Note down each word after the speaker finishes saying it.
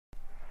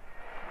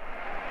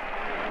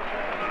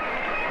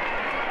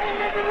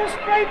to the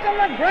straight, and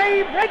the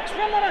Grey breaks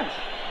from the bunch.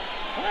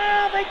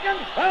 Well, they can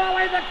throw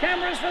away the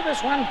cameras for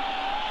this one.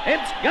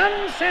 It's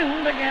gun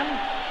send again.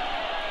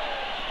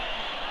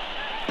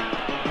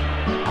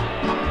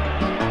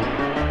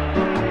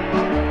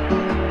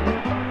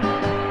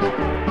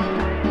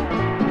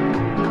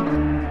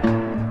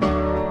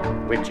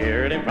 We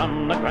cheered him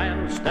from the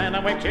grandstand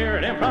and we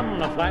cheered him from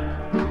the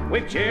flat.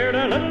 We cheered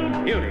a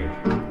little beauty,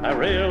 a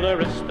real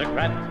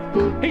aristocrat.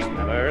 He's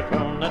never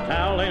thrown the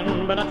towel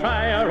in, but a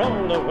try or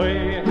roll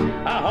away.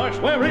 A horse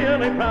we're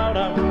really proud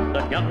of, the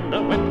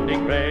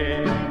Goondiwindi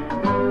Grey.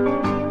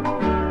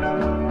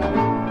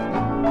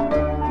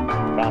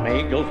 From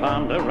Eagle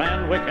Farm to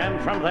Randwick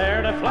and from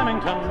there to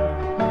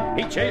Flemington,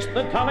 he chased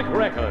the tonic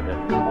record,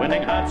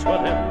 winning hearts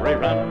with every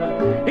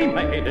run. He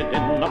made it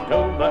in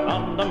October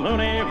on the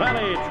Mooney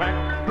Valley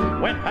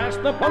track, went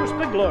past the Post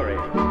of Glory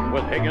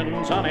with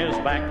Higgins on his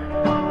back.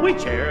 We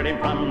cheered him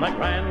from the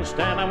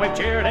grandstand and we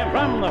cheered him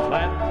from the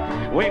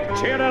flat. We've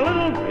cheered a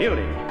little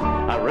beauty,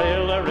 a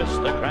real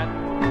aristocrat.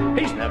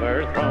 He's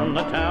never thrown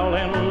the towel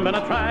in, been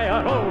a try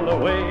or roll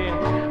away.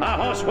 A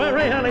horse we're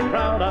really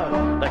proud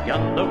of, the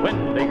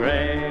Goondiwindi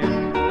Grey.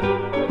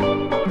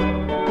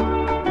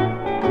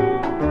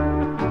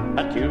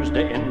 A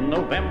Tuesday in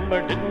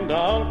November didn't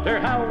alter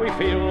how we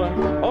feel.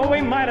 Oh,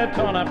 we might have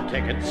torn up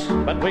tickets,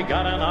 but we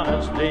got an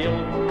honest deal.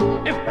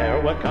 If there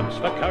were cups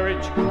for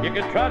courage, you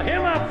could trot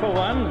him out for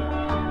one.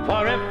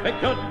 For if it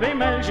could be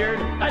measured,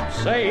 I'd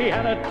say he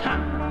had a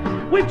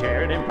ton. We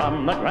cheered him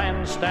from the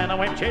grandstand and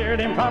we cheered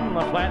him from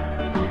the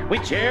flat. We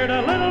cheered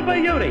a little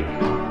beauty,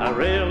 a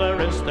real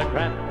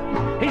aristocrat.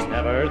 He's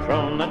never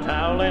thrown the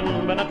towel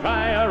in, been a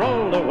try or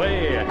rolled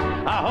away.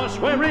 A horse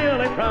we're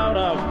really proud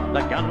of,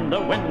 the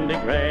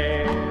Goondiwindi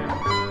Grey.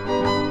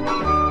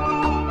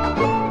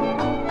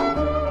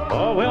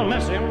 Oh, we'll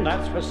miss him,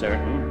 that's for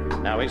certain,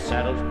 now his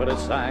saddle's put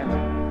aside.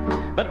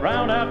 But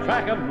round our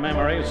track of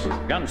memories,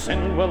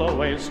 Gunsin will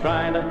always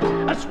stride,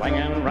 a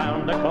swinging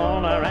round the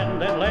corner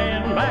and then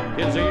laying back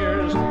his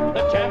ears.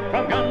 The champ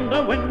from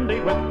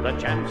Goondiwindi with the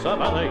champs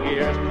of other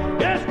years.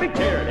 Yes, we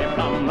cheered him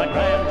from the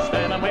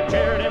grandstand and we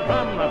cheered him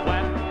from the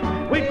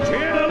flat. We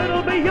cheered a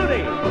little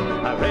beauty,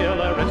 a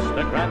real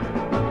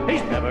aristocrat.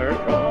 He's never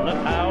thrown a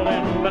towel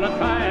in, but a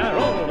try or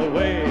rolled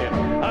away.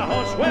 A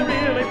horse we're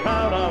really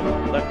proud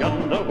of, the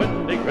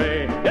Goondiwindi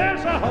Grey.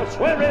 Yes, a horse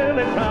we're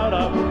really proud of.